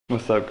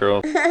What's up,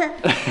 girl?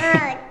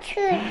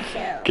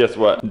 Guess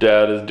what?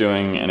 Dad is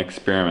doing an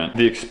experiment.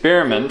 The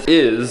experiment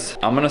is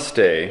I'm gonna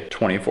stay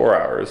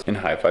 24 hours in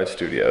Hi5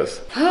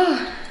 Studios.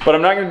 But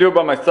I'm not gonna do it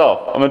by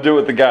myself. I'm gonna do it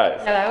with the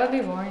guys. Yeah, that would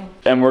be boring.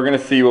 And we're gonna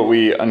see what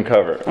we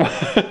uncover.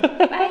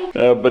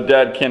 But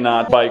Dad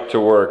cannot bike to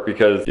work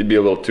because he'd be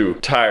a little too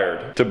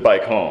tired to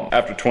bike home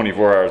after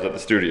 24 hours at the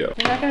studio.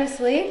 You're not gonna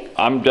sleep?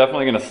 I'm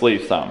definitely gonna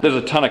sleep some. There's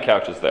a ton of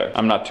couches there.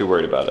 I'm not too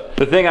worried about it.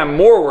 The thing I'm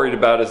more worried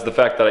about is the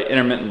fact that I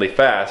intermittently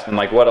fast and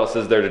like what else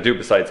is there to do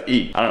besides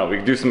eat? I don't know, we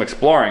could do some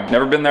exploring.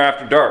 Never been there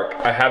after dark.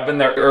 I have been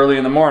there early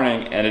in the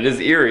morning and it is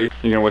eerie.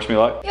 You gonna wish me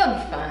luck? You'll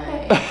be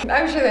fine.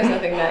 I'm sure there's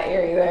nothing that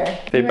eerie there.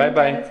 Say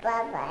bye-bye.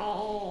 Bye-bye.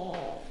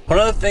 One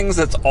of the things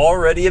that's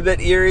already a bit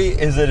eerie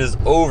is it is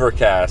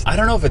overcast. I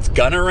don't know if it's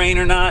gonna rain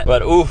or not,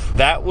 but oof,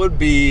 that would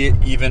be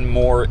even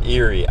more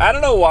eerie. I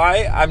don't know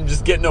why, I'm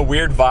just getting a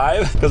weird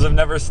vibe because I've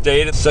never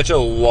stayed at such a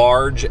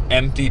large,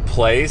 empty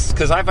place.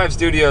 Because Hi5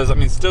 Studios, I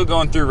mean, still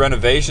going through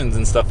renovations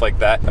and stuff like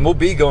that. And we'll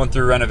be going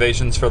through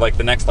renovations for like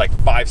the next like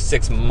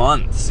 5-6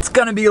 months. It's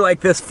gonna be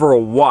like this for a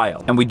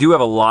while. And we do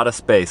have a lot of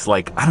space,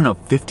 like, I don't know,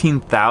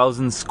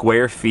 15,000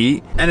 square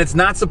feet. And it's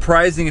not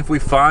surprising if we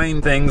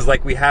find things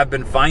like we have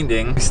been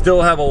finding. We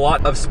still have a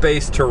lot of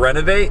space to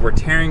renovate. We're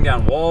tearing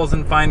down walls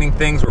and finding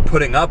things. We're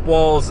putting up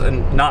walls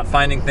and not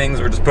finding things.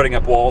 We're just putting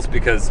up walls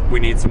because we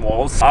need some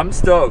walls. I'm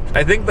stoked.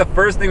 I think the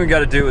first thing we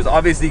gotta do is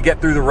obviously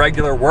get through the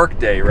regular work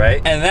day,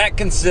 right? And that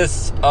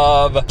consists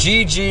of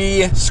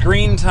GG,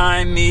 screen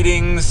time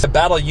meetings, a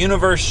Battle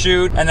Universe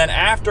shoot, and then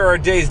after our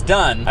day's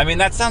done, I mean,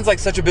 that sounds like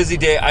such a busy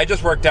day. I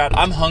just worked out.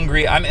 I'm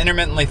hungry. I'm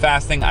intermittently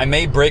fasting. I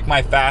may break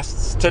my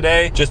fasts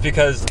today just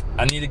because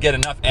I need to get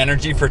enough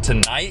energy for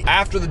tonight.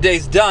 After the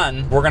day's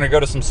done, we're gonna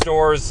go to some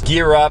stores,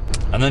 gear up,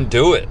 and then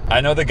do it.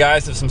 I know the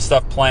guys have some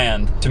stuff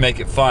planned to make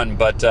it fun,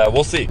 but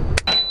we'll see.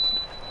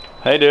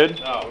 Hey, dude.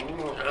 Oh.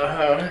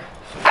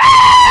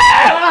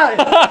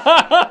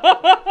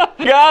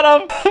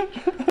 Got him!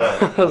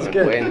 That was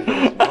good. Waiting for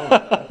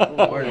this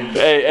moment.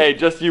 Hey,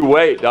 just you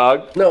wait,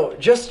 dog. No,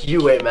 just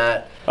you wait,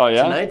 Matt. Oh,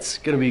 yeah? Tonight's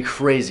gonna be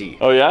crazy.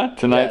 Oh, yeah?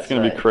 Tonight's Yeah,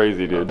 gonna be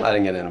crazy, dude. I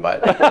didn't get an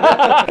invite.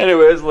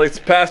 Anyways, let's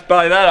pass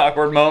by that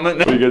awkward moment.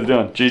 What are you guys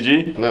doing?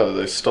 GG? No,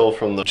 they stole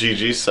from the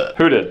GG set.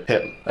 Who did?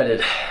 Him. I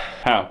did.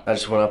 How? I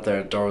just went up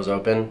there, door was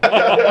open.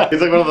 He's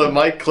like one of the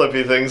mic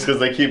clippy things because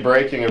they keep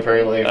breaking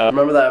apparently.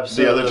 Remember that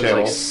episode? The other there was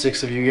channel. like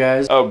 6 of you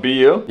guys. Oh,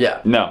 BU? Yeah.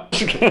 No.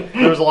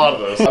 There was a lot of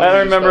those. I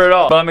don't remember it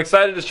all. But I'm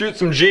excited to shoot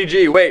some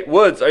GG. Wait,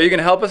 Woods, are you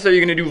gonna help us or are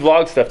you gonna do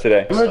vlog stuff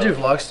today? I'm gonna do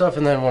vlog stuff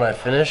and then when I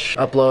finish,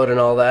 upload and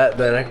all that,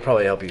 then I can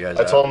probably help you guys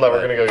I out. told him that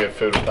we're gonna go get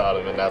food without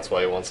him and that's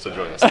why he wants to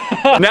join us.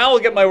 Now we'll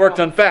get my work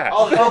done fast.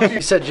 I'll help you.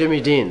 You said Jimmy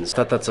Dean's.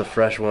 Thought that's a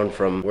fresh one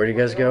from, where do you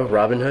guys go?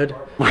 Robin Hood?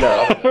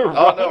 No.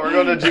 Oh no, we're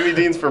going to Jimmy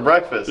Dean's for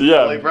breakfast.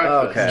 Yeah. Late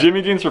breakfast. Okay.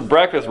 Jimmy Dean's for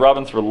breakfast,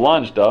 Robin's for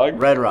lunch,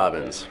 dog. Red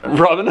Robins.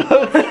 Robin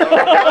Hood?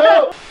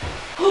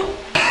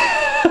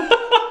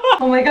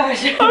 Oh my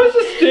gosh. I was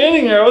just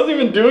standing here, I wasn't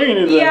even doing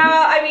anything.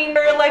 Yeah, I mean,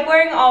 you're like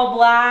wearing all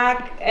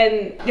black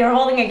and you're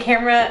holding a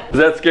camera. Is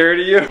that scary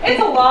to you?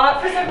 It's a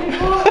lot for some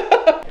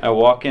people. I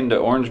walk into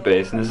Orange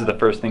Base and this is the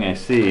first thing I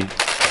see.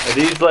 Are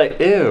these like,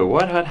 ew,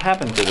 what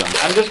happened to them?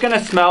 I'm just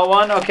gonna smell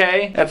one,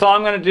 okay? That's all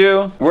I'm gonna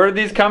do. Where did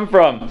these come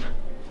from?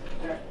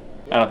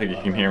 I don't think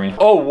you can hear me.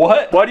 Oh,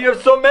 what? Why do you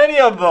have so many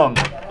of them?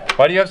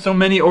 Why do you have so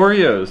many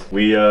Oreos?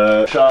 We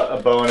shot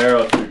a bow and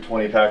arrow through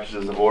 20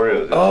 packages of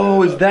Oreos.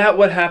 Oh, is that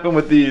what happened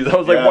with these? I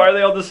was like, Yeah. why are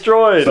they all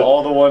destroyed? So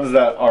all the ones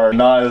that are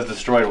not as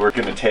destroyed we're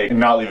gonna take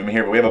and not leave them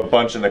here, but we have a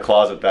bunch in the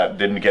closet that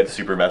didn't get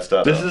super messed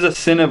up. This is a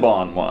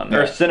Cinnabon one.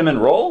 Or a Yeah. cinnamon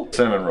roll?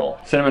 cinnamon roll.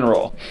 Cinnamon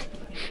roll.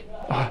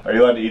 Are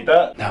you allowed to eat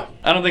that? No.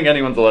 I don't think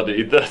anyone's allowed to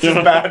eat this. It's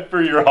bad for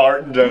your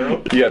heart in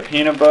general. You got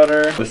peanut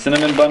butter, the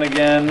cinnamon bun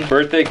again,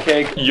 birthday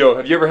cake. Yo,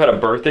 have you ever had a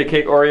birthday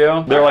cake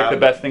Oreo? They're like the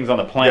best things on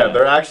the planet. Yeah,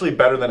 they're actually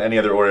better than any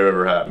other Oreo I've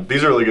ever had.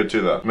 These are really good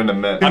too though. I'm in the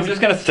mint. I'm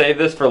just gonna save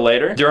this for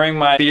later. During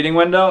my feeding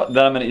window,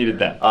 then I'm gonna eat it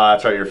then.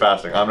 That's right, you're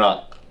fasting. I'm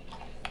not.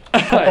 I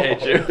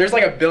hate you. There's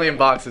like a billion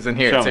boxes in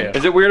here Show me. too.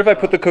 Is it weird if I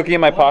put the cookie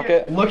in my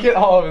pocket? Look at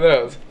all of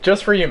those.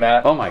 Just for you,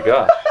 Matt. Oh my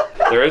gosh.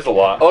 There is a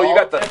lot. Oh, you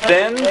got the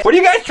thins? What are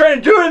you guys trying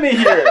to do to me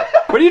here?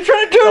 What are you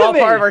trying to do It's to all me?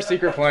 part of our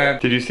secret plan.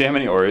 Did you see how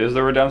many Oreos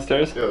there were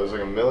downstairs? Yeah, there's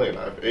like a million.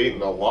 I've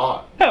eaten a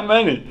lot. How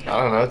many?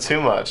 I don't know,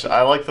 too much.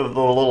 I like the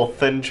little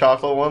thin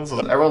chocolate ones.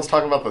 Everyone's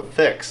talking about the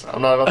thicks.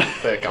 I'm not about the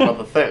thick, I'm about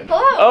the thin.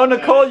 Oh,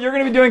 Nicole, you're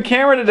gonna be doing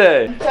camera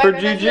today for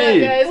gonna mess GG.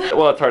 it up, guys.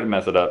 Well, it's hard to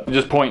mess it up.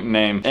 Just point and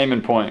aim. Aim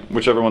and point.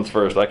 Whichever one's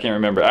first. I can't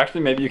remember.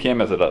 Actually, maybe you can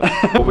mess it up.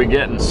 What we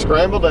getting?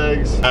 Scrambled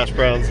eggs, hash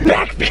browns.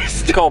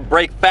 Breakfast. It's called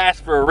break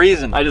fast for a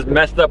reason. I just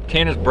messed up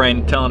Tanner's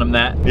brain telling him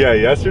that. Yeah,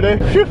 yesterday?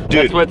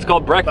 That's what it's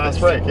called, breakfast.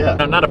 break, yeah.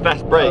 No, not a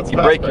fast break. You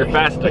fast break break. your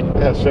fasting.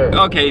 Yeah, sure.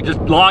 Okay, just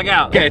log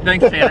out. Okay,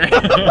 thanks, Tanner.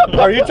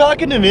 Are you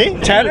talking to me?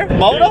 Tanner?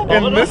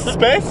 Mamada? In this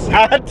space?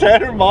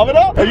 Tanner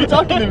Mamada? Are you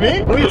talking to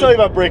me? Let me tell you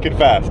about breaking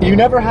fast. You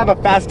never have a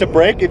fast to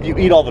break if you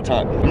eat all the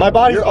time. My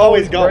body's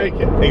always going.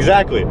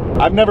 Exactly.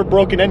 I've never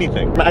broken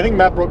anything. I think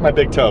Matt broke my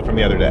big toe from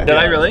the other day. Did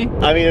I really?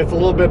 I mean, it's a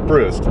little bit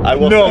bruised. I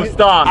will No, say.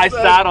 stop. I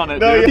sat on it,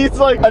 No, dude. he's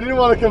like, I didn't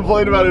want to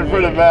complain about it in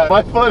front of Matt.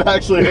 My foot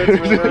actually hurts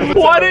really bad.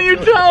 Why didn't you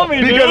tell me,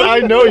 dude? Because I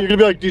know you're gonna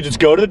be like, dude, just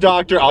go to the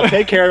doctor. I'll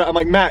take care of it. I'm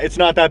like, Matt, it's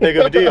not that big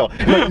of a deal.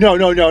 I'm like,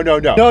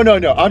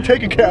 no. I'm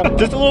taking care of it.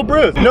 Just a little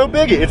bruise. No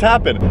biggie. It's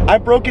happened.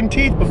 I've broken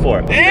teeth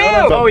before. Ew!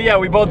 Oh yeah,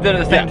 we both did it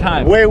at the same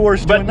time. Way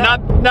worse. But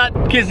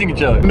not kissing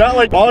each other. not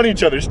like on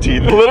each other's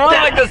teeth. Literally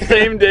like the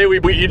same day we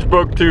each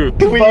broke tooth.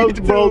 We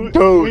each broke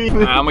toes.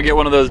 I'm gonna get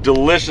one of those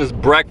delicious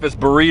breakfast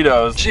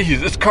burritos. Jeez,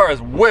 this car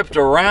is whipped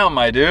around,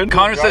 my dude.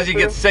 Connor says he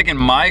gets sick in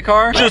my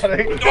car. Just,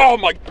 oh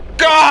my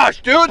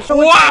gosh, dude!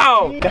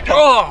 Wow!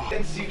 Oh!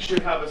 should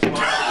have a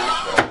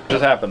sponsor.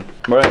 Just happened.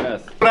 What did I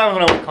miss? What happens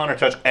when I let Connor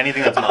touch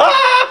anything that's mine?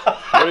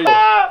 What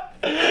are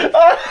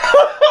you?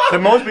 To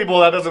most people,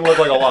 that doesn't look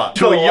like a lot.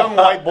 To a young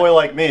white boy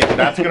like me,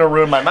 that's gonna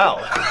ruin my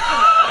mouth.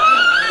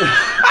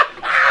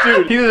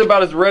 Dude, he's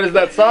about as red as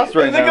that sauce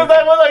right now. Because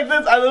I went like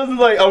this, I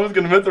was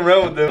gonna mess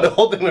around with him. The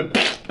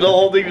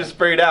whole thing just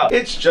sprayed out.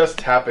 It's just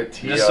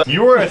tapatio.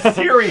 You are a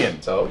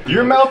Syrian. So?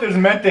 Your mouth is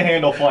meant to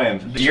handle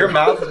flames. Your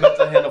mouth is meant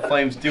to handle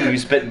flames too when you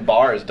spit in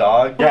bars,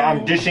 dog. Yeah,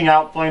 I'm dishing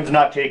out flames,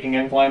 not taking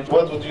in flames.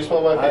 What, would you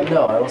smell my feet?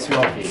 No, I don't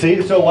smell feet.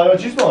 See, so why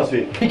don't you smell his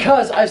feet?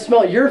 Because I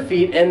smell your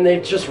feet and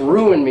they've just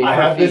ruined me. I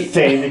for have the feet.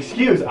 same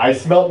excuse. I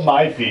smelled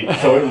my feet,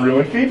 so it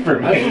ruined feet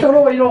for I just me. don't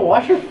know why you don't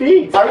wash your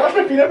feet. I wash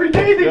my feet every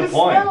day, they just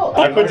smell.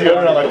 I put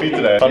deodorant on my feet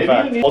today. Fun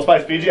fact. Old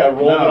Spice Fiji, I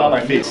rolled it on my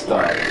feet.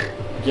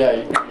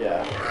 Yeah.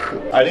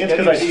 I think it's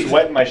because I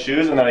sweat in my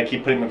shoes and then I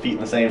keep putting my feet in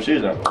the same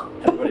shoes.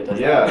 Everybody does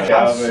Yeah,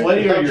 how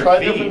sweaty are your Try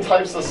feet? different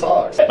types of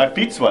socks. My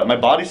feet sweat, my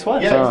body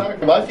sweats. Yeah,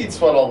 exactly. My feet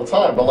sweat all the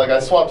time, but like I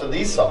swapped to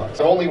these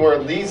socks. I only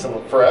wear these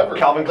forever.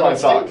 Calvin Klein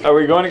socks. Are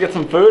we going to get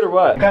some food or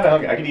what? I'm kind of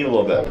hungry. I could eat a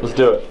little bit. Let's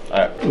do it.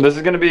 Alright. This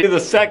is gonna be the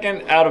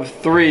second out of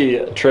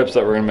 3 trips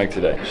that we're gonna make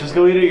today. Just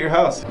go eat at your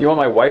house. You want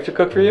my wife to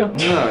cook for you?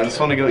 No, I just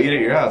want to go eat at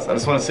your house. I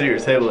just want to sit at your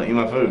table and eat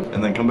my food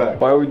and then come back.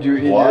 Why would you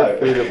eat Why? your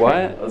food at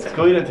what? Let's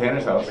go eat at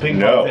Tanner's house.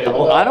 No.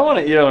 I don't want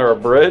to eat under a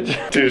bridge.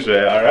 Touche,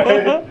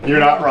 alright? You're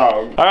not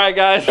wrong. All right,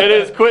 guys, it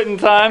is quitting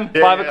time.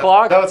 5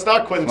 o'clock. No, it's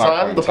not quitting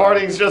time. The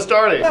partying's just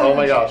starting. Oh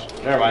my gosh.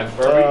 Never mind.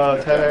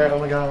 Tanner, oh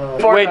my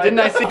god. Wait, didn't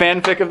I see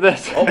fanfic of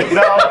this?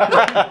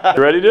 No.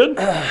 You ready, dude?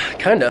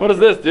 Kinda. What is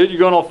this, dude? You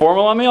going all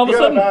formal on me all of a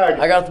sudden?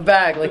 I got the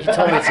bag like you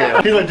told me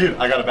to. He's like, dude,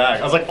 I got a bag.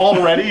 I was like,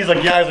 already? He's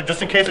like, yeah. He's like,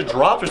 just in case it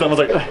drops or something.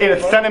 I was like, in a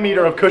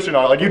centimeter of cushion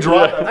on it. Like, you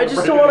drop it. I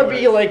just don't want to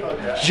be like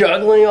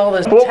juggling all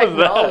this What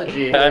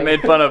technology. was that? I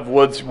made fun of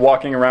Woods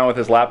walking around with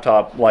his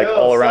laptop like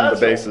all around the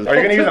bases. Are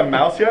you gonna use a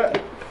mouse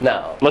yet?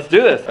 No. Let's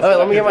do this. Alright,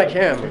 let me get my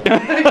camera.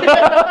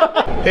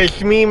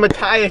 It's me,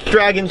 Matthias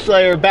Dragon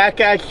Slayer, back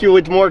at you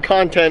with more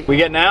content. We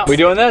getting out? We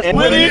doing this?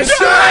 When you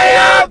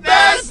try your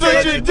best,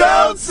 but you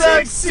don't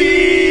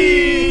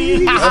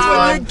succeed. That's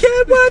when you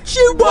get what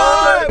you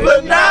want,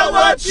 but not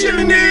what you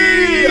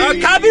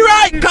need.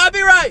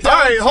 Copyright!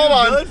 Alright, hold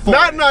on.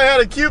 Matt and I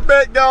had a cute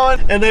bit going,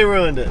 and they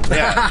ruined it.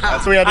 Yeah,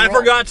 that's what we had to I do.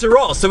 forgot to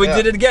roll, so we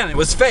did it again. It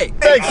was fake.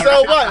 Hey,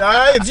 so what,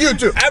 alright? It's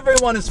YouTube.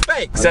 Everyone is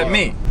fake, except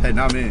me. Hey,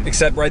 not me.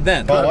 Except right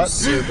then. What?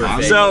 Super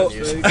fake. So,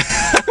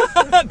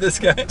 this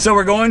guy. So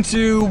we're going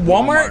to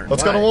Walmart.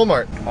 Let's go to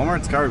Walmart.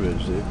 Walmart's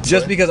garbage, dude.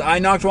 Just because I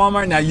knocked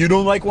Walmart, now you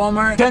don't like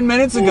Walmart? 10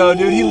 minutes ago,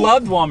 dude, he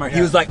loved Walmart.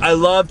 He was like, I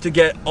love to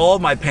get all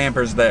my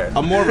Pampers there.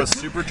 I'm more of a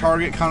super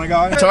Target kind of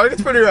guy.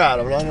 Target's pretty rad,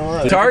 I'm not gonna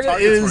lie. Target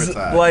Target's where is it's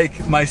at.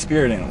 like my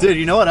spirit animal. Dude,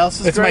 you know what else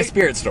is It's great? my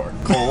spirit store.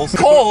 Kohl's.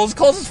 Kohl's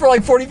is for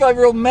like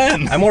 45-year-old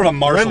men. I'm more of a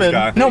Marshalls Women.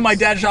 guy. No, my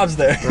dad shops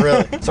there.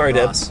 Really? Sorry,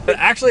 Dad. But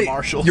actually,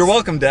 Marshalls. you're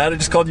welcome, Dad. I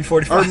just called you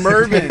 45. Or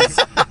Mervin's.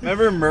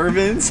 Remember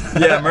Mervin's?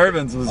 Yeah,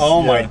 Mervin's was.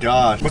 Oh my yeah.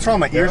 gosh. What's wrong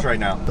with my ears right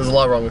now? There's a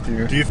lot wrong with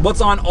you. Do you?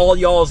 What's on all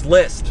y'all's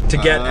list to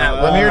get at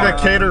I'm here Walmart?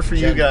 to cater for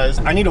you guys.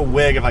 I need a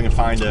wig if I can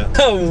find it.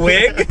 A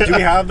wig? Do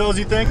we have those,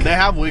 you think? They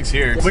have wigs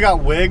here. We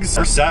got wigs.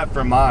 We're set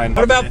for mine.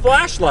 What about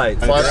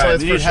flashlights?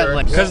 Flashlights You for need sure.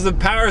 headlamps. Because the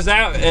power's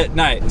out at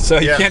night, so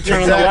you Yeah, can't turn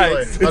on exactly. the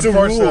lights. It's a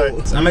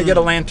rule. I'm gonna get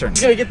a lantern.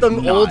 He's gonna get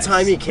them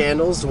old-timey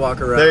candles to walk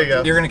around. There you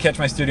go. You're gonna catch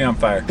my studio on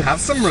fire. Have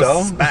some So,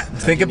 respect.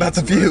 think about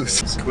the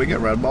views. Can we get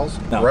Red Balls?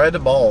 No.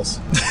 Red balls.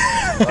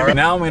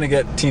 Now I'm gonna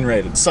get teen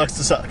rated. Sucks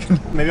to suck.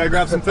 Maybe I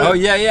grab some food. Oh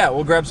yeah,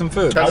 we'll grab some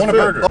food. I want a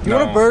burger. You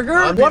want a burger?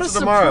 I'm What a pizza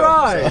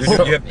tomorrow, surprise!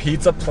 You have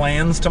pizza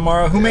plans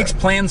tomorrow? Who makes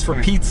plans for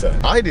pizza?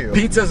 I do.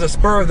 Pizza's a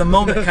spur of the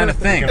moment kind of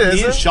thing. Is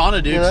Me and it?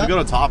 Shauna, dude, Yeah. we go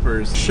to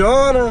Toppers.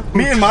 Shauna.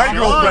 Me and my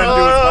girlfriend do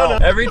as well.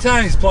 Every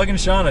time he's plugging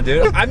Shauna,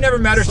 dude. I've never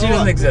met her, she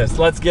doesn't exist.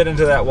 Let's get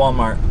into that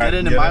Walmart. Get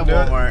into Get my into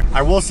it. Walmart.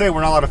 I will say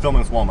we're not allowed to film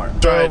in this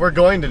Walmart. So we're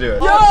going to do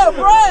it. Yo,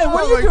 Brian,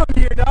 what are you doing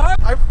here, dog.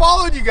 I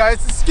followed you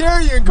guys to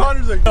scare you, and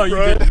Connor's like, No, you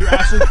didn't. You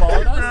actually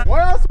followed us?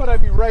 Why else would I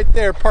be right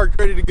there, parked,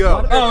 ready to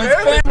go? Oh, his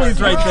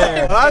family's right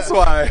there. That's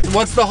why.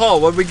 What's the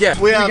haul? What'd we get?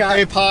 We have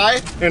a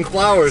pie And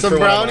flowers. some for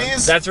one of them.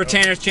 brownies. That's for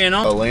Tanner's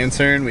channel. A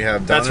lantern. We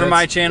have That's donuts. for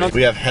my channel.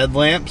 We have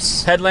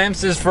headlamps.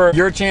 Headlamps is for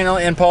your channel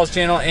and Paul's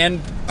channel and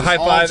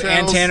Hi5 and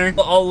channels. Tanner.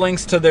 All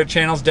links to their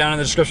channels down in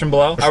the description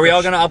below. Are we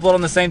all gonna upload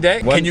on the same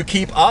day? Can you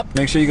keep up?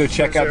 Make sure you go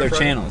check out their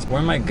channels. Where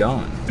am I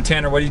going?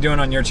 Tanner, what are you doing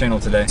on your channel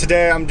today?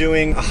 Today I'm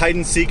doing a hide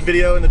and seek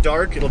video in the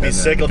dark. It'll be And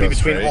sick. then It'll be go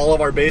between straight. all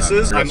of our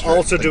bases. No, I'm go straight.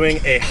 also doing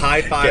a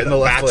Hi5 Get in the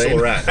left lane.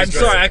 bachelorette. I'm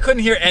sorry, I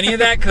couldn't hear any of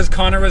that because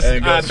Connor was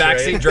And go backseat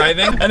straight.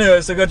 driving. Anyway,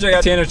 so go check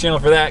out Tanner's channel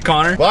for that.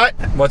 Connor, What?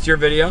 what's your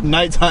video?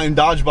 Nighttime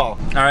dodgeball.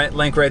 All right,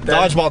 link right there.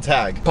 Dodgeball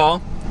tag.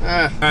 Paul? All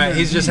right,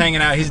 he's just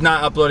hanging out. He's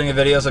not uploading a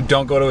video, so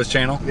don't go to his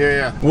channel.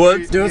 Yeah.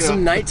 Woods? Doing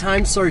some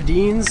nighttime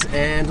sardines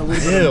and a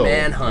little bit of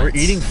manhunt. We're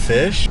eating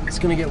fish? It's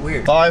gonna get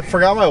weird. Oh, I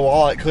forgot my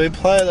wallet. Could we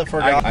play the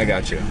forgot? I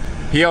got you.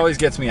 He always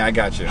gets me, I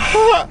got you.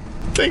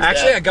 Thanks,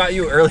 Actually, Dad. I got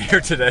you earlier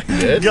today.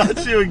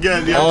 Got you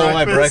again. Yeah,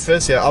 my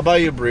breakfast? Yeah, I'll buy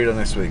you a burrito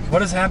next week.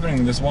 What is happening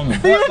to this woman?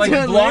 What, like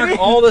block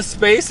all the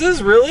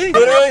spaces? Really?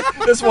 Literally,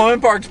 this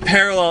woman parked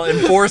parallel in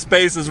 4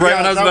 spaces right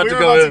when I was about to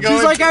go in.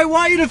 She's like, I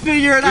want you to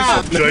figure it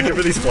out. Should I give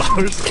her these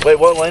flowers? Wait,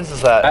 what lens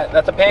is that?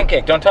 That's a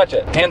pancake. Don't touch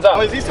it. Hands up.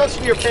 Oh, is he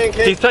touching your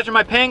pancake? He's touching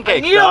my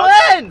pancake. Need a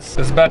lens!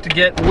 It's about to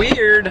get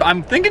weird.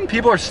 I'm thinking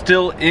people are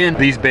still in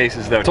these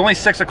bases though. It's only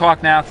 6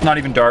 o'clock now. It's not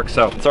even dark,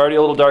 so it's already a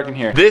little dark in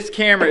here. This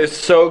camera is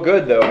so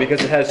good though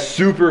because it has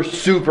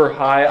super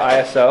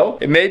high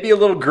ISO. It may be a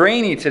little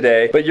grainy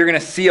today, but you're gonna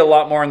see a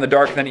lot more in the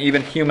dark than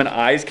even human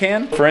eyes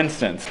can. For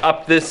instance,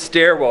 up this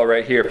stairwell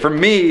right here. For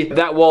me,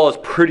 that wall is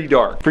pretty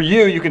dark. For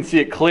you, you can see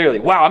it clearly.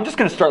 Wow, I'm just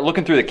gonna start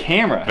looking through the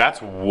camera.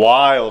 That's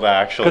wild,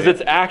 actually. Because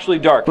it's actually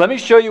dark. Let me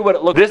show you what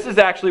it looks. This is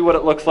actually what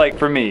it looks like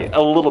for me.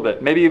 A little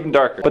bit, maybe even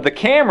darker. But the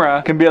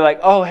camera can be like,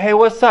 oh, hey,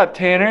 what's up,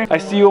 Tanner? I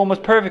see you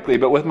almost perfectly,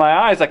 but with my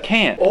eyes, I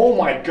can't. Oh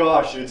my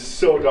gosh, it's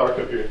so dark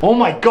up here. Oh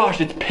my gosh,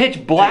 it's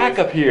pitch black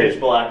up here. Pitch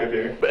black up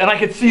here. And I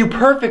can see you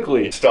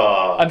perfectly.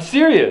 Stop. I'm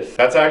serious.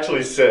 That's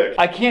actually sick.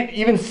 I can't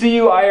even see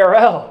you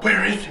IRL.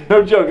 Where is it?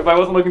 No joke, if I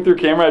wasn't looking through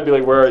camera, I'd be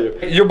like, where are you?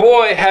 Your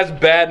boy has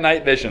bad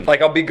night vision.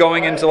 Like, I'll be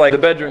going into like the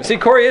bedroom. See,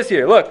 Corey is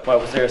here, look.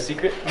 What, was there a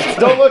secret?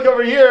 Don't look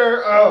over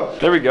here. Oh.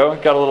 There we go,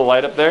 got a little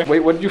light up there. Wait,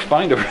 what did you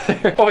find over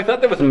there? Oh, I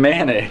thought that was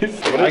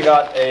mayonnaise. I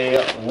got a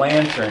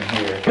lantern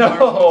here.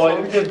 No, I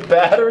didn't get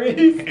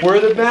batteries. Where are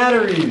the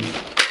batteries?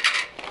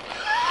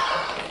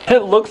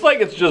 It looks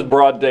like it's just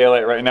broad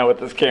daylight right now with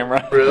this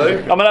camera. Really?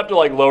 I'm gonna have to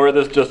like lower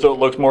this just so it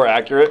looks more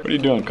accurate. What are you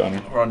doing,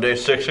 Connor? We're on day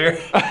 6 here.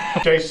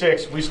 Day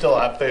 6, we still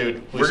have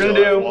food. We're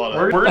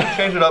gonna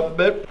change it up a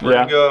bit. We're Yeah.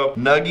 gonna go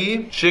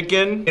nuggie,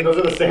 chicken, Those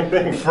are the same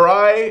thing.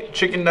 fry,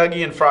 chicken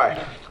nuggie, and fry.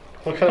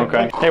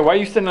 Okay. Hey, why are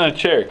you sitting on a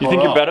chair? You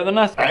think you're better than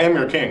us? I am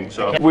your king,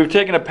 so. We've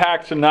taken a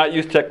pact to not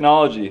use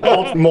technology.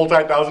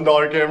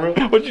 Multi-$1,000 camera.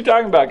 What you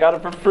talking about? Got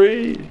it for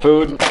free.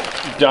 Food,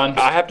 done.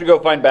 I have to go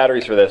find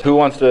batteries for this. Who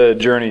wants to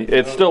journey?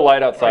 It's still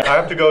light outside. I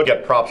have to go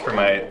get props for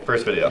my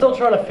first video. Still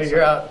trying to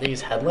figure out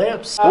these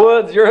headlamps.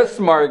 Woods, you're a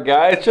smart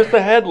guy. It's just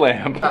a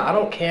headlamp. I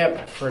don't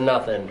camp for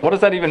nothing. What does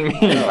that even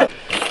mean?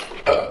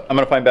 I'm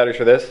gonna find batteries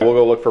for this. We'll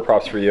go look for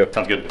props for you.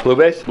 Sounds good. Blue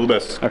base? Blue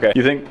base. Okay.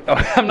 You think? Oh,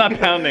 I'm not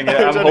pounding it.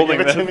 I'm Trying to holding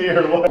give it this. to me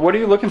or what? What are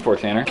you looking for,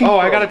 Tanner? Oh,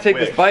 I gotta take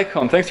this wait. bike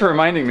home. Thanks for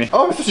reminding me.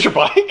 Oh, this is your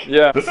bike?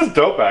 Yeah. This is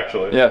dope,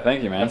 actually. Yeah,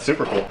 thank you, man. That's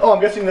super cool. Oh,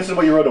 I'm guessing this is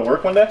what you rode to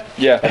work one day?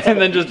 Yeah, and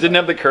then just didn't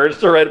have the courage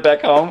to ride it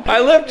back home.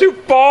 I live too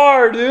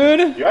far,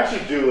 dude. You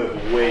actually do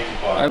live way too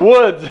far.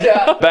 Woods.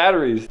 Yeah.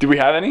 Batteries. Do we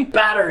have any?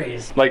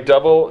 Batteries. Like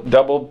double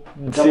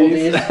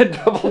C's? D's?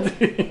 Double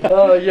D.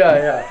 Oh,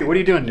 yeah. What are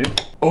you doing,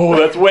 dude? Oh,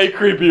 that's way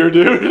creepier,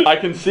 dude. I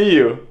can see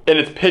you, and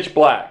it's pitch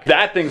black.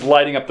 That thing's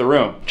lighting up the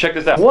room. Check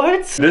this out.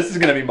 What? This is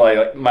gonna be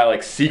my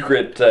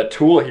secret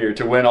tool here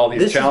to win all these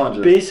This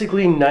challenges. is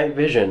basically night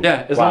vision.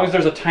 Yeah, as Wow. long as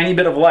there's a tiny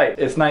bit of light,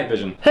 it's night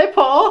vision. Hey,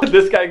 Paul.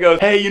 This guy goes,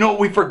 hey, you know what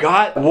we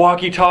forgot?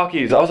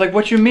 Walkie-talkies. I was like,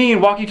 what you mean?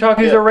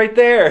 Walkie-talkies Yeah. are right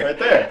there. Right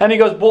there. And he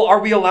goes, well, are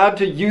we allowed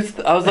to use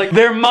I was like,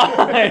 they're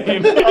mine. You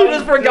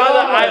just forgot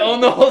that I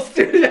own the whole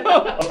studio.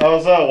 I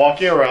was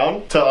walking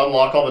around to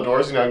unlock all the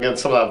doors, you know, and get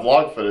some of that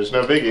vlog footage,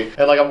 no biggie.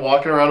 And like I'm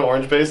walking around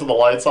Orange Base with the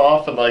lights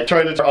off and like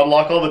trying to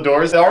unlock all the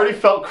doors. It already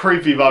felt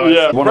creepy by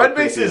myself. Yeah. Red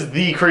Base is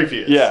the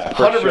creepiest. Yeah,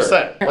 for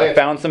 100%. sure.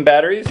 Found some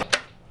batteries.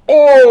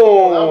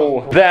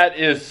 Oh, that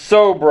is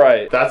so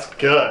bright. That's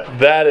good.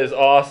 That is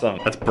awesome.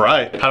 That's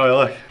bright. How do I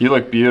look? You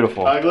look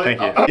beautiful. Ugly?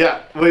 Thank you.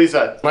 Yeah, what he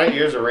said. My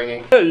ears are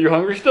ringing. Are you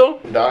hungry still?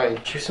 I'm dying.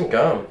 Chew some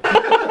gum.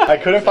 I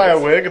couldn't find a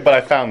wig, but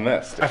I found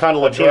this. I found a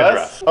Latina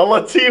dress. A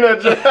Latina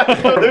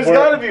dress. There's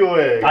gotta be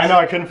wigs. I know,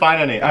 I couldn't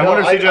find any. I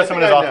wonder if CJ has some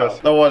in his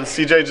office. No, what, does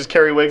CJ just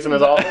carry wigs in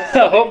his office?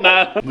 I hope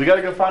not. We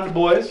gotta go find the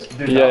boys.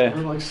 Dude, Yeah. that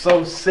room looks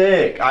so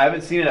sick. I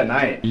haven't seen it at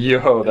night.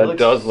 Yo, that looks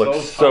does look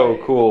so so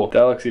tight. cool.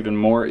 That looks even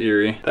more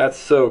eerie. That's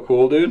so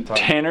cool, dude.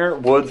 Tanner,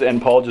 Woods,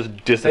 and Paul just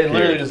They disappeared.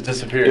 literally just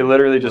disappeared. They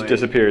literally just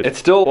disappeared. It's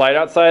still light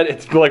outside.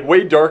 It's like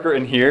way darker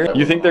in here.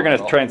 You think they're gonna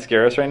try and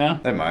scare us right now?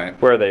 They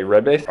might. Where are they?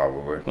 Red base?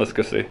 Probably. Let's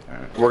go see.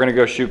 We're gonna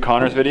go shoot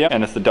Connor's video,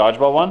 and it's the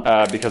dodgeball one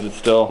because it's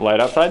still light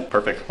outside.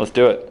 Perfect. Let's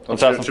do it.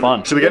 Let's have some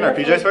fun. Should we get in our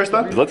PJs first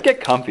though? Let's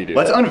get comfy, dude.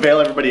 Let's unveil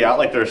everybody out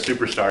like they're a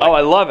superstar. Oh,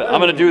 I love it. I'm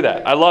gonna do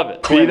that. I love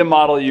it. Be the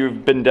model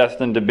you've been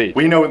destined to be.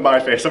 We know with my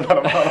face I'm not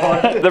a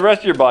model. The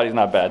rest of your body's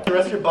not bad. The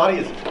rest of your body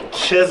is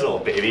chisel,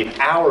 baby.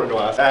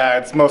 Hourglass.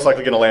 It's most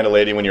likely gonna land a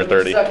lady when you're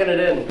 30. Sucking it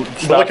in.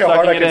 Look how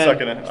hard I can suck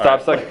it in.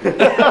 Stop sucking.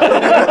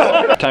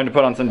 Time to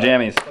put on some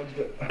jammies.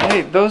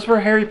 Hey, those were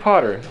Harry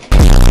Potter.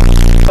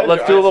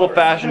 Let's do a little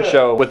fashion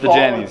show with the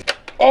jammies.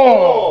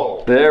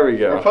 Oh! There we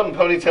We're go. putting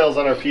ponytails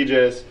on our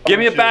PJs. Give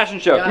me a fashion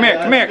show. Come here,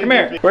 come here, come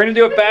here. We're gonna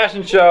do a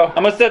fashion show.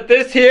 I'm gonna set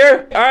this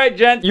here. All right,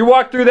 gents, you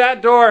walk through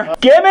that door.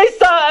 Give me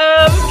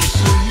something.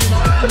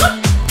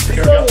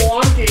 It's so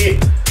wonky.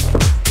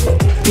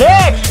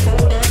 Next.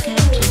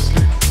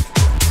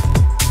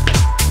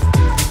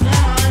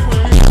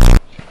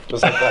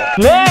 Just like that.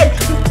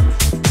 Next.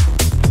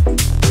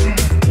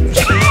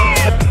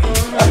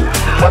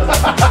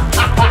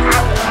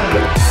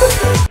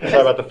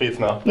 Sorry about the feet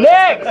smell.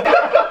 Next. Okay,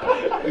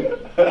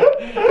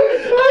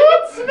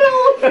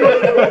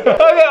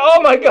 oh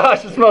my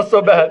gosh, it smells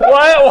so bad.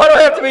 Why do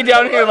I have to be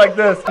down here like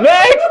this?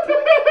 Next!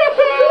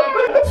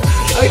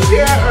 I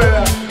can't right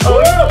now.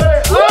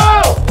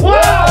 Oh!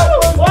 Wow!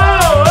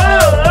 Wow!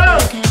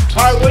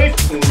 Alright, wait.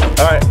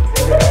 Alright.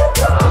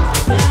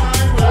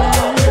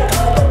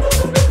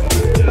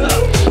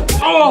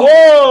 Oh!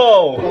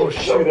 Whoa! Oh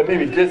shoot, that made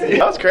me dizzy.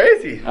 That was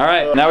crazy. All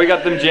right, now we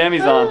got them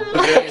jammies on.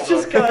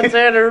 Just got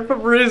Tanner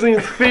bruising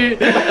his feet.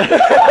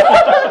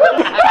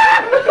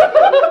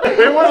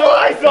 It was what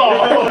I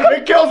saw.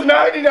 It kills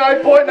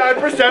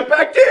 99.9%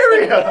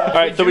 bacteria. All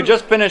right, so we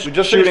just finished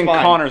shooting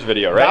fine. Connor's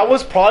video, right? That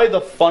was probably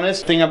the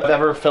funnest thing I've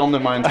ever filmed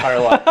in my entire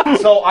life.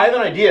 So I have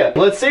an idea.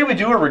 Let's say we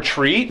do a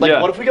retreat. Like,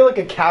 Yeah. what if we get like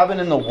a cabin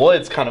in the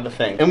woods kind of a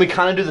thing? And we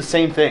kind of do the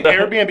same thing.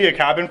 Airbnb a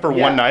cabin for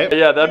one night.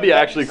 Yeah, that'd be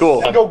actually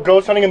cool. And go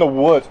ghost hunting in the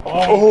woods.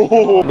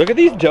 Oh. Look at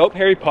these dope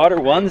Harry Potter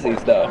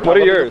onesies, though. What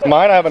are yours?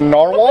 Mine, I have a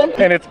narwhal,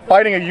 and it's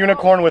fighting a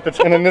unicorn with its,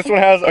 and then this one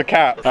has a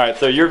cat. All right,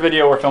 so your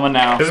video we're filming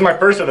now. This is my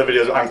first of the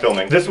videos I'm filming.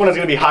 This one is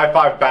gonna be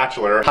Hi5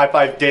 Bachelor,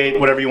 Hi5 Date,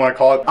 whatever you want to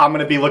call it. I'm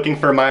gonna be looking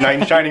for my knight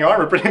in shining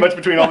armor pretty much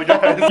between all the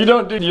guys. You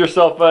don't do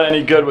yourself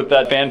any good with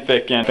that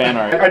fanfic and fan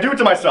art. I do it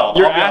to myself.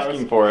 You're I'll be honest.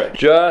 asking for it.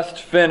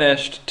 Just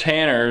finished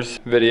Tanner's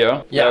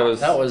video. Yeah,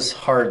 that was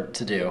hard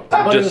to do.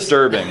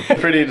 disturbing.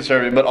 Pretty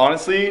disturbing, but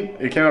honestly,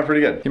 it came out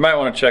pretty good. You might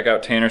want to check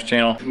out Tanner's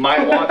channel.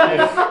 Might want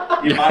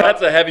to.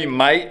 That's a heavy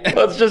might.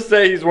 Let's just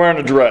say he's wearing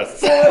a dress.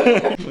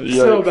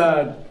 So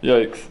bad.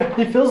 Yikes.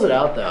 He fills it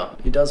out though.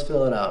 He does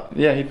fill it out.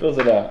 Yeah, he fills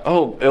it out.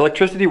 Oh,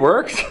 electricity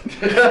works?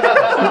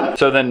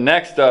 So then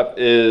next up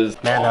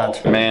is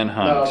Manhunt.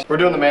 Manhunt. We're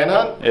doing the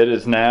manhunt? It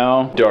is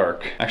now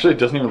dark. Actually, it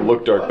doesn't even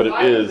look dark, but it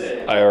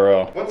is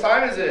IRO. What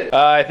time is it?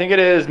 I think it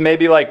is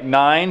maybe like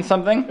 9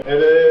 something. It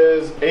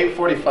is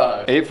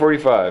 8:45.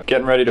 8:45.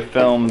 Getting ready to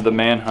film the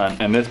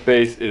manhunt, and this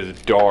base is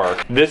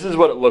dark. This is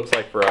what it looks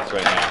like for us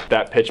right now.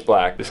 That pitch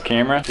black. This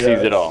camera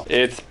sees it all.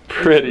 It's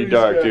pretty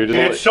dark, dude.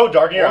 It's so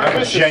dark here,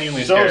 I'm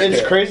genuinely scared.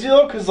 It's crazy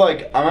though, because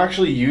like, I'm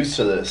actually used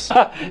to this.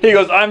 He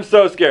goes, I'm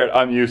so scared.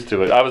 I'm used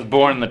to it. I was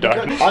born in the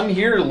dark. I'm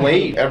here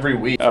late every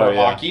week for Oh,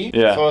 yeah. hockey.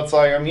 Yeah. So it's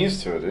like, I'm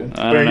used to it, dude.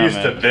 I don't know, We're used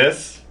man. to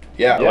this.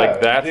 Yeah. Like,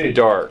 that's dude.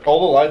 dark. All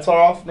the lights are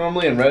off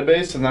normally in red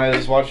base, and then I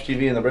just watch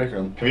TV in the break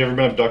room. Have you ever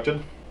been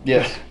abducted?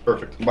 Yes.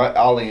 Perfect. By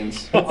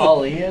aliens.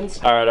 Aliens?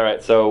 All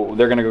right. So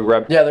they're gonna go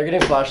grab. Yeah, they're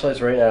getting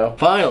flashlights right now.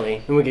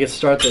 Finally, and we can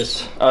start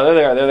this. Oh, there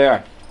they are. There they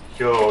are.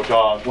 Yo,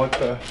 dog, what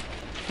the?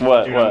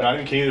 What? Dude, what? I'm not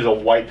even kidding. There's a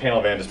white panel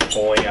van just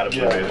pulling out of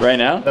blue base. Right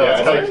now? Yeah,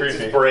 it's highly like creepy.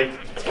 it's break.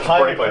 It's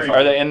highly creepy.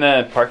 Are they in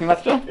the parking lot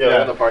still? Yeah,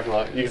 we're in the parking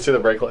lot. You can see the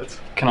brake lights.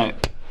 Can I?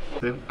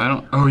 I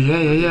don't. Oh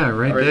yeah.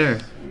 Right there.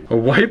 A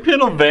white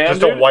panel van. Just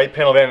dude? a white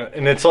panel van,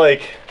 and it's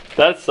like,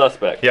 That's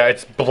suspect. yeah,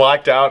 it's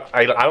blacked out.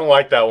 I don't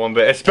like that one,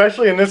 but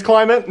especially in this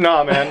climate,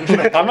 nah, man.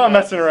 I'm not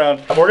messing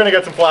around. We're gonna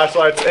get some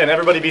flashlights, and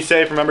everybody be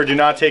safe. Remember, do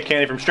not take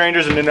candy from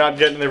strangers, and do not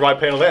get in their white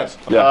panel vans.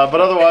 Yeah.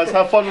 But otherwise,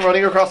 have fun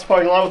running across the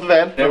parking lot with the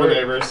van. Never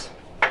neighbors.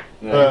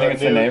 You think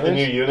it's the neighbors? The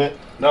new unit.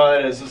 No,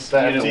 it is. It's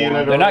The empty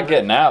unit. They're not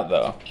getting out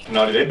though.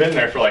 No, dude, they've been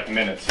there for like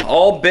minutes.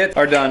 All bits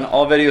are done.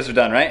 All videos are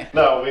done, right?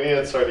 No, we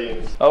needed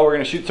sardines. Oh, we're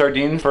gonna shoot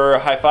sardines for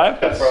Hi5.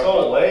 That's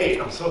So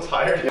late. I'm so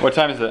tired. What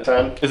time is it?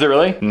 10. Is it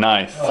really?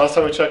 Nice. Last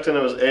time we checked in,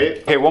 it was 8.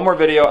 Okay, one more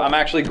video. I'm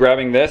actually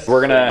grabbing this.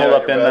 We're gonna pull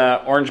up in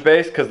the orange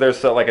base because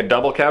there's like a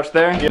double couch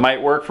there. It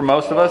might work for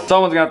most of us.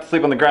 Someone's gonna have to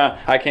sleep on the ground.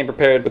 I came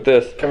prepared with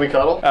this. Can we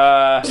cuddle?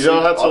 You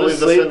don't have to I'll leave just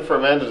this sleep. in for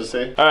Amanda to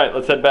see. All right,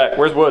 let's head back.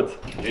 Where's Woods?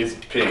 He's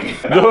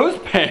peeing. Those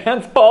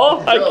pants,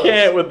 Paul? I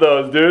can't with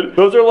those, dude.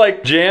 Those are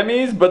like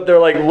jammies, but they're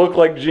like look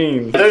like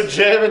jeans. They're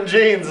jamming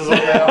jeans is what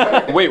they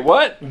are. Wait,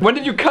 what? When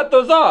did you cut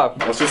those off?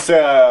 Let's just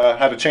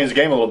have to change the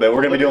game a little bit.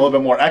 We're gonna be doing a little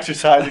bit more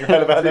exercising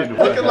right about that.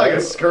 Looking like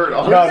a skirt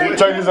on. No, dude,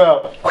 check this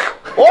out.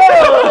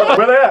 Whoa!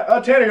 Where they at?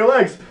 Oh, Tanner, your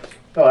legs.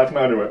 Oh, that's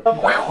my underwear.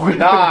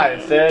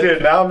 Nice,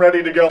 Dude, now I'm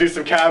ready to go do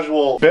some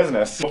casual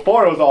business.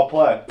 Before it was all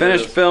play.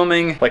 Finished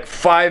filming like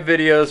 5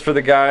 videos for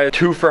the guys,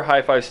 2 for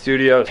Hi5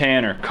 Studio.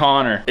 Tanner,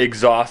 Connor,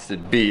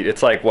 exhausted, beat.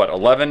 It's like, what,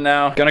 11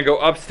 now? Gonna go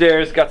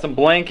upstairs, got some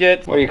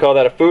blankets. What do you call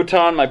that, a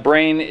futon? My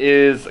brain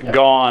is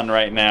gone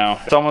right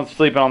now. Someone's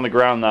sleeping on the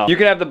ground though. You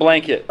can have the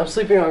blanket. I'm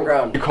sleeping on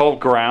ground. You call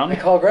it ground? I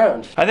call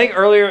ground. I think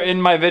earlier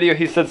in my video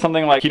he said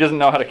something like he doesn't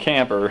know how to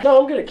camp or...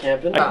 No, I'm good at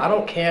camping. I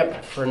don't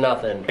camp for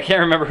nothing. I can't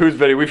remember whose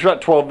video. We've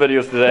shot 12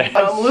 videos today.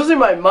 I'm losing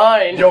my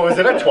mind. Yo, is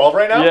it at 12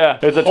 right now? Yeah,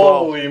 it's at 12.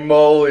 Holy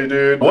moly,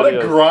 dude. What a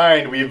Videos.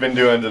 grind we've been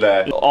doing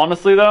today.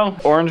 Honestly though,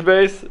 orange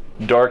base,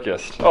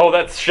 darkest. Oh,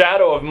 that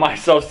shadow of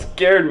myself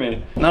scared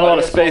me. Not a lot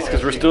of space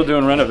because we're still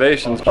doing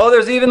renovations. Oh,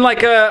 there's even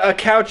like a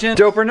couch in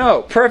Dope or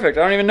No. Perfect.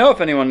 I don't even know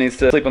if anyone needs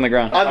to sleep on the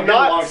ground. I'm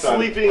not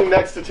sleeping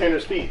next to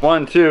Tanner's feet.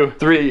 1, 2,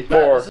 3,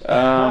 4.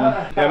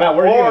 Yeah, Matt,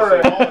 where are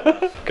you gonna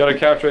sleep? Got a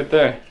couch right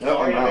there. No,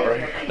 I'm not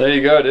right. There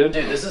you go, dude.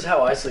 Dude, this is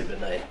how I sleep at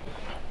night.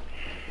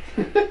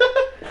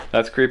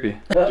 That's creepy.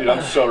 Dude,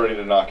 I'm so ready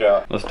to knock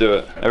out. Let's do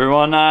it.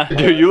 Everyone,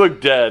 dude, you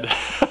look dead.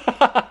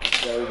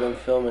 Yeah, we've been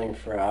filming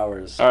for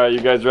hours. All right, you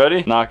guys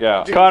ready? Knock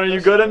out. Connor, you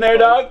good in there,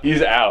 dog?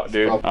 He's out,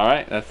 dude. All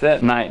right, that's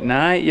it. Night,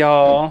 night,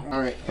 y'all. All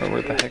right. Or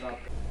what the heck?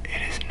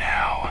 It is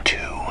now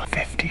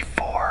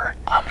 2:54.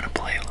 I'm gonna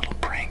play a little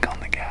prank on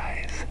the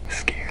guys.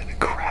 Scare the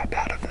crap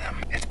out of them.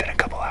 It's been a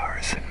couple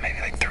hours, maybe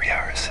like 3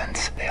 hours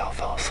since they all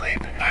fell asleep.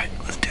 All right,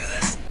 let's do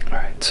this. All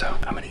right, so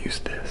I'm gonna use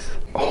this.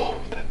 Oh,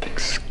 that thing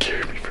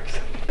scared me for a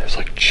second. There's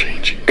like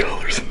changing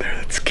colors in there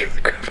that scare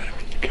the crap out of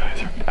me. You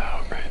guys are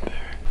out right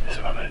there. This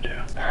is what I'm gonna do.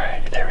 All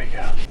right, there we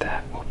go.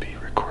 That will be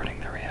recording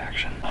the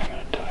reaction. I'm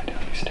gonna die down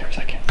these stairs.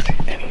 I can't see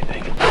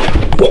anything.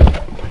 Oh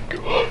my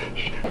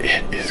gosh.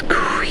 It is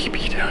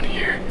creepy down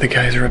here. The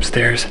guys are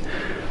upstairs.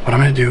 What I'm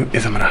gonna do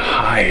is I'm gonna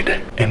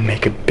hide and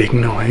make a big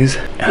noise,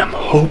 and I'm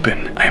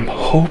hoping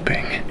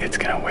it's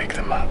gonna wake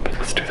them up.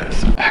 Let's do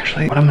this.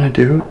 Actually, what I'm gonna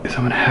do is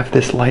I'm gonna have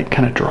this light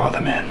kind of draw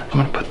them in. I'm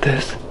gonna put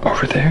this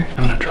over there.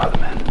 I'm gonna draw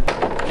them in.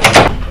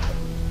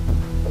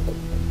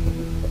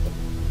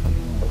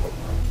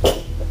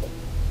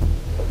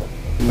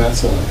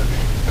 Matt's not up here.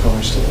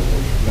 Connor's still up here.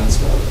 Matt's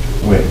not up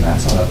here. Wait,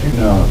 Matt's not up here?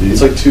 No, dude.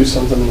 It's like 2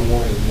 something in the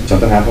morning.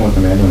 Something happened with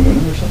Amanda and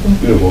Luna or something?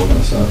 You'd have woken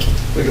us up.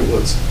 Look at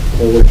what's.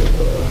 Oh, look at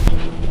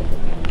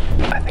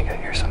I think I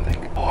hear something.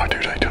 Oh,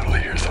 dude, I totally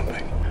hear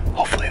something.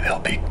 Hopefully they'll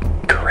be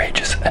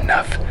courageous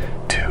enough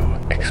to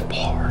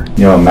explore.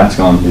 Yo, Matt's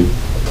gone, dude.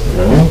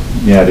 Really?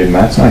 Yeah, dude,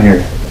 Matt's not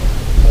here.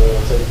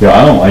 Yo,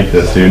 I don't like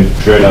this, dude.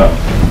 Straight up.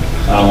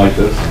 I don't like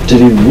this. Did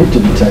he leave?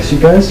 Did he text you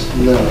guys?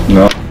 No.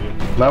 No.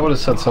 Matt would have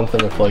said something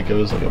if like it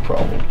was like a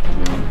problem.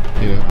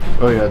 Yeah.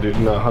 Oh yeah, dude.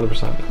 No,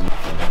 100%.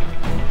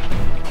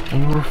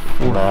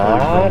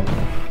 Matt?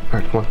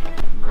 Alright, come on.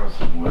 Grab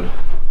some wood.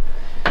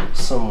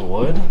 Some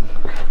wood?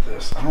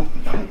 This.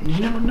 You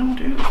never know,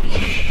 dude.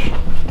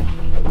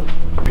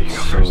 It's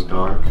so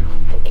dark.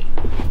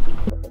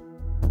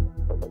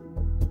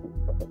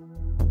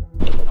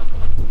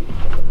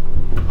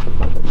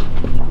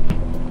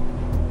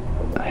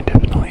 I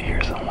definitely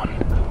hear someone.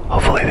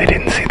 Hopefully they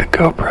didn't see the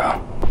GoPro.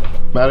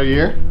 Matt, are you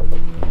here?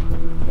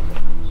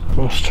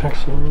 Let's check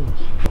some rooms.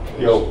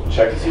 Yo,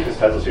 check to see if this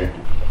Tesla's here.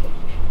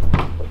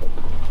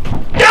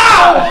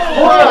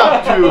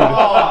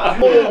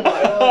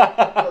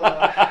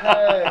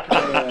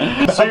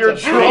 So you're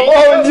trolling?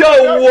 Oh,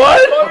 yo, what?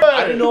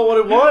 I didn't know what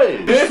it was.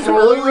 This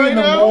early in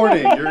the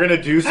morning, you're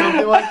gonna do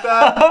something like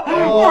that?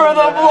 For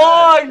the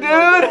vlog,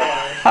 dude!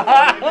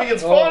 I think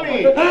it's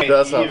funny.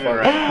 That's not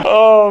funny.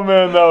 Oh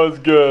man, that was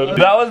good.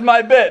 That was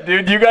my bit,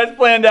 dude. You guys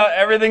planned out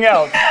everything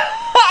else.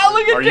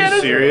 Look at Are you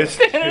Tanner's, serious?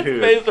 Tanner's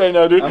Dude. face right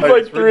now, dude. It's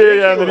like 3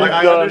 a.m. and he's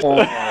done. Oh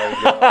my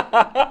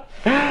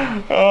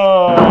god.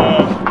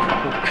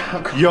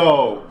 Oh.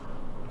 Yo,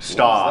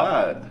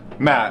 stop.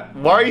 Matt,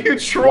 Why are you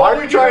trolling? why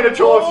are you trying to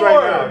troll us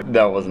right now?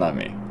 That was not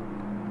me.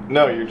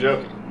 No, you're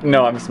joking.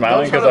 No, I'm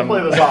smiling because I'm.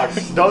 Play the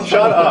socks. Don't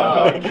shut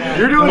up.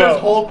 You're doing No.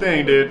 this whole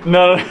thing, dude.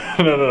 No. Yo,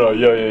 Are that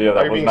you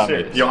was being not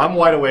serious? me. Yo, I'm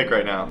wide awake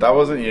right now. That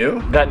wasn't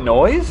you? That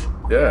noise?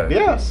 Yeah.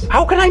 Yes.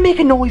 How can I make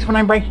a noise when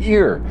I'm right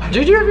here?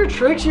 Dude, you have your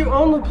tricks. You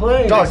own the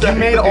place. Dog, you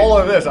made all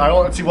of this. I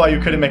don't see why you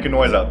couldn't make a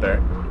noise out there.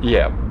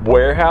 Yeah,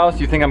 warehouse?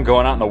 You think I'm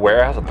going out in the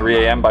warehouse at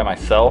 3 a.m. by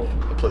myself?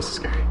 The place is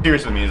scary.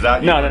 Serious with me, is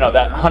that you? No,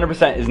 that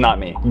 100% is not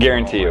me.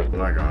 Guarantee you. I'm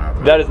not going out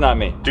there. That is not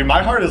me. Dude,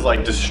 my heart is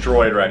like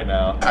destroyed right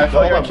now. I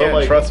feel like I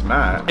can't trust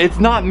Matt. It's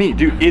not me,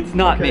 dude. It's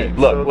not me.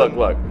 Look.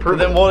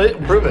 Prove it.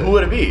 Prove it. Who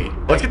would it be?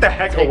 Let's get the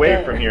heck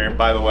away from here,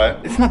 by the way.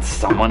 It's not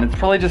someone. It's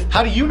probably just...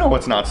 How do you know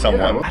it's not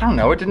someone? I don't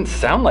know. It didn't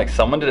sound like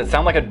someone. Did it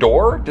sound like a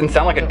door? Didn't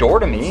sound like a door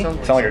to me.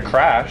 It sounded like a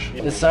crash.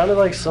 It sounded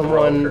like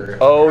someone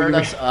heard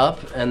us up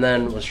and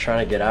then was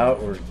trying to get out,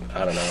 or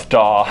I don't know.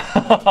 Stop.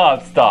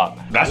 Stop.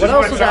 That's What just else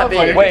what it would that sounds be?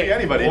 like. It could be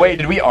anybody. Wait,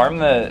 did we arm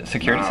the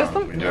security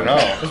system? I don't know.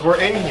 Because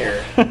we're in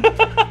here.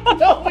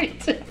 No, we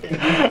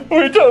didn't.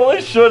 We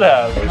totally should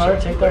have. Connor,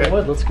 take that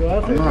wood. Let's go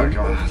out there. I'm not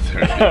going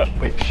out there.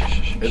 Wait,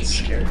 shh. It's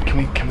scary.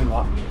 Can we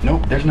lock? No,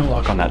 there's no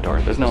lock on that door.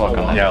 There's no lock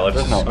on that. Yeah, let's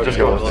just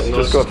go upstairs.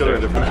 Just go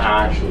upstairs.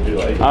 Actually be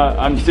like,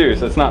 I'm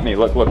serious. It's not me.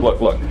 Look.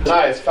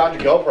 Nice,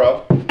 found your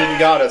GoPro. You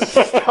got us.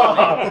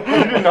 Stop.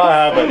 you did not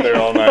have it there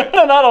all night.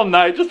 Not all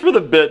night, just for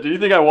the bit. Do you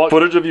think I want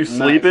footage of you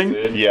sleeping?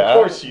 Yeah. Of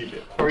course you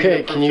did.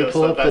 Okay, can you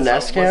pull up the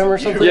Nest Cam or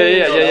something?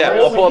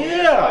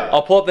 Yeah.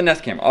 I'll pull up the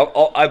Nest Cam.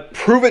 I'll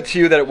prove it to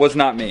you that it was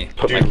not me.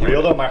 Dude,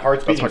 real though, my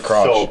heart's beating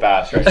so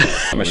fast. I'm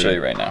gonna show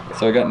you right now.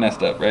 So I got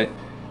Nest up, right?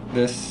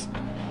 This.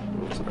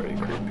 It's already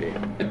creepy.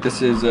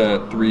 This is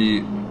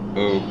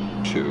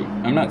 302.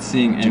 I'm not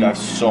seeing any. Dude,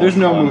 so there's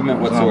no fun.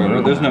 movement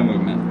whatsoever. There's no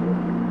movement.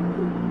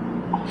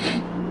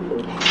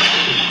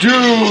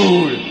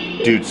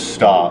 Dude,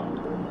 stop.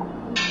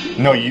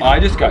 No, I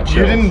just got chills.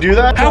 You didn't do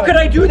that? How could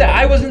I do that?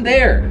 I wasn't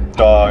there.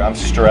 Dog, I'm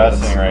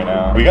stressing right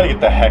now. We gotta get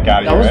the heck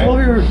out of That here, was right? while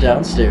we were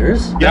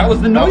downstairs. That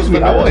was the noise we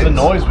That was heard. the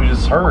noise we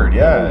just heard,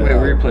 yeah. Wait,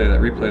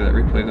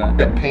 replay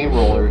that. A paint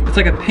roller. It's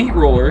like a paint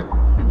roller.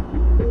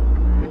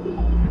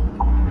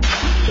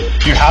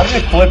 Dude, how did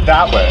it flip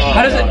that way?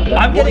 How does it?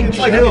 I'm getting It's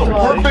like chills.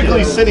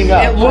 perfectly sitting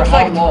up. It looks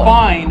like it's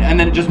fine, and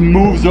then it just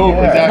moves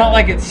over. Yeah. It's not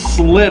like it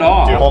slid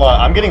off. Dude, hold on.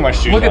 I'm getting my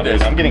shoes Look at on,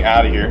 dude. this. I'm getting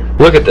out of here.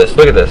 Look at this.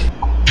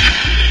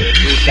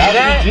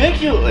 That's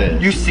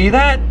ridiculous. You see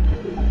that?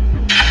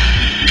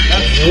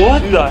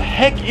 What the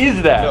heck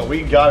is that? No,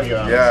 we gotta get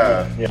on.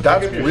 Yeah.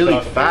 That's Get your really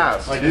stuff.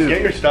 fast, Like, too. just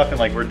get your stuff and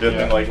like we're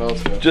dipping. Like,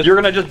 You're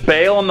gonna just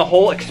bail on the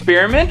whole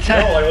experiment? no,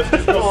 like let's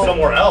just go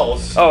somewhere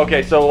else. Oh,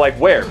 okay. So like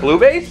where? Blue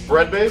base?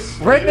 Red base?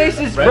 Red base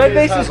is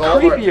has all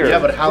of our- creepier. Yeah,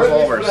 but it has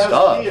all of our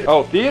stuff.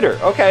 Oh, theater.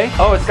 Okay.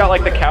 Oh, it's got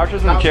like the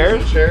couches and the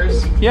chairs.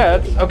 Chairs. Yeah,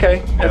 it's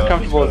okay. As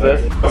comfortable as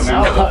this. Okay.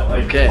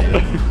 I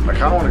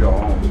kind of want to go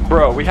home.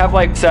 Bro, we have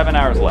like 7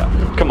 hours left.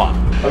 Come on.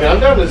 I mean, I'm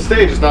down to the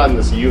stage, just not in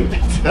this unit.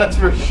 That's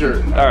for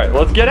sure. All right,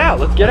 let's get out.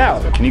 Let's get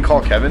out. Can you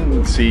call Kevin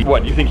and see?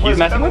 What? You think he's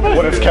messing with us?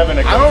 What is Kevin?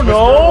 I don't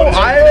know.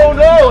 I don't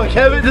know.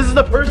 Kevin, this is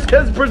the first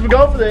person we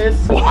go for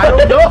this. I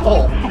don't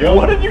know.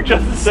 What did you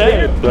just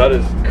say? That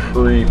is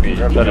creepy.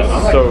 That is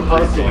so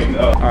creepy.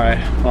 All right,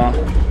 well,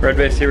 Red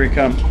Base, here we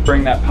come.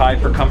 Bring that pie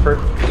for comfort.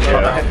 Go.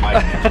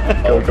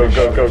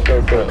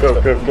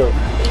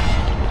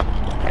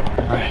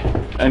 All right.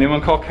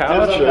 Anyone call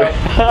couch? All right,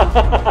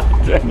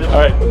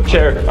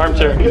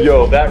 armchair.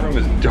 Yo, that room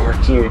is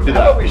dark too.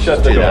 How about we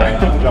shut the door?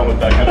 I'm done with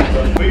that kind of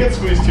stuff. We can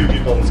squeeze 2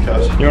 people on this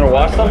couch. You wanna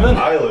watch something?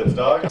 Eyelids,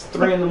 dog. It's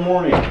 3 in the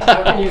morning.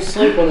 How can you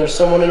sleep when there's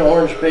someone in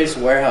Orange Base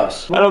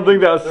warehouse? I don't think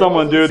that was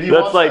someone, dude.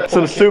 That's like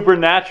some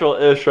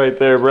supernatural-ish right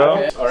there, bro.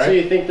 Okay. So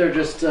you think they're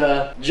just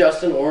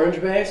in Orange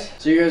Base?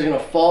 So you guys are gonna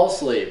fall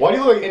asleep? Why do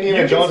you look like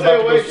Indiana You Jones can about to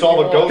stay go awake solve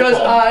a if you ghost Because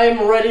problem?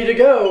 I'm ready to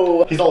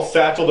go. He's all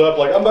satcheled up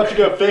like, I'm about to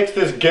go fix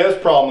this gas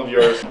problem of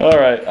yours. All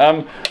right,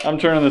 I'm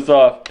turning this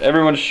off.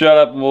 Everyone shut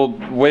up and we'll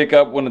wake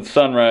up when it's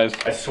sunrise.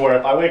 I swear,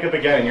 if I wake up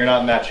again and you're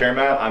not in that chair,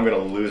 Matt, I'm gonna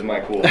lose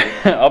my cool.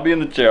 I'll be in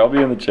the chair.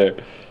 Okay.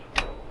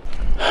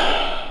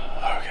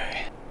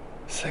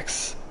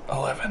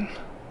 6:11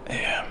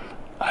 a.m.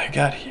 I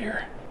got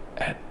here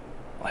at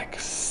like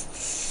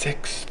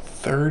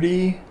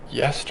 6:30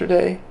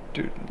 yesterday.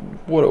 Dude,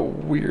 what a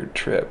weird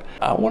trip.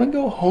 I want to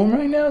go home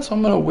right now, so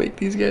I'm gonna wake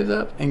these guys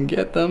up and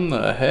get them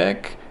the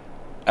heck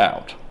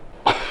out.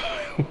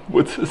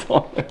 What's this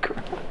on the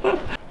ground?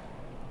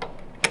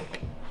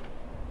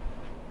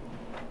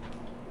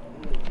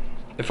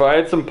 If I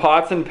had some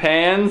pots and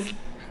pans,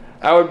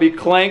 I would be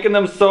clanking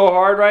them so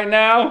hard right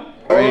now.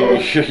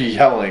 You're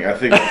yelling. I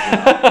think.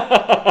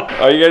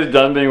 Are you guys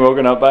done being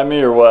woken up by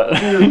me or what?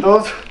 Dude,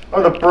 those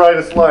are the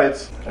brightest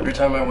lights. Every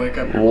time I wake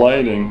up, you're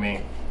Lighting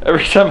me.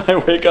 Every time I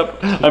wake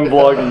up, I'm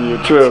vlogging you.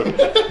 True.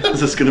 Is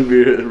this gonna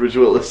be a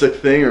ritualistic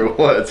thing or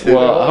what?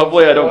 Well,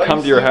 hopefully I don't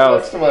come to your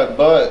house. Next to my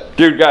butt.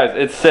 Dude, guys,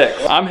 it's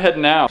 6. I'm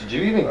heading out. Did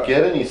you even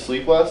get any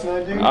sleep last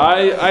night, dude?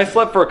 I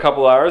slept for a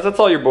couple hours. That's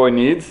all your boy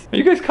needs. Are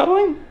you guys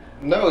cuddling?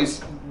 No,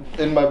 he's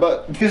in my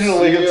butt. He's gonna See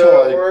leave it you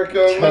till at like work on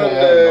 10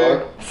 Monday. a.m.,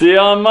 dog. See you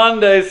on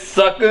Monday,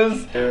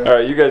 suckers. All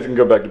right, you guys can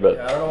go back to bed.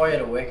 I don't know why you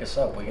had to wake us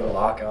up. We can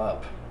lock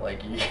up.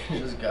 Like, you can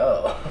just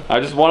go. I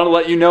just wanted to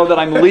let you know that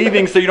I'm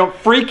leaving so you don't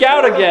freak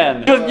out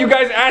again. Because you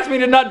guys asked me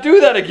to not do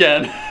that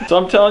again. So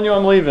I'm telling you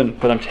I'm leaving,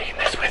 but I'm taking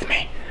this with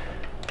me.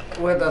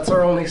 Wait, that's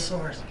our only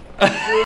source.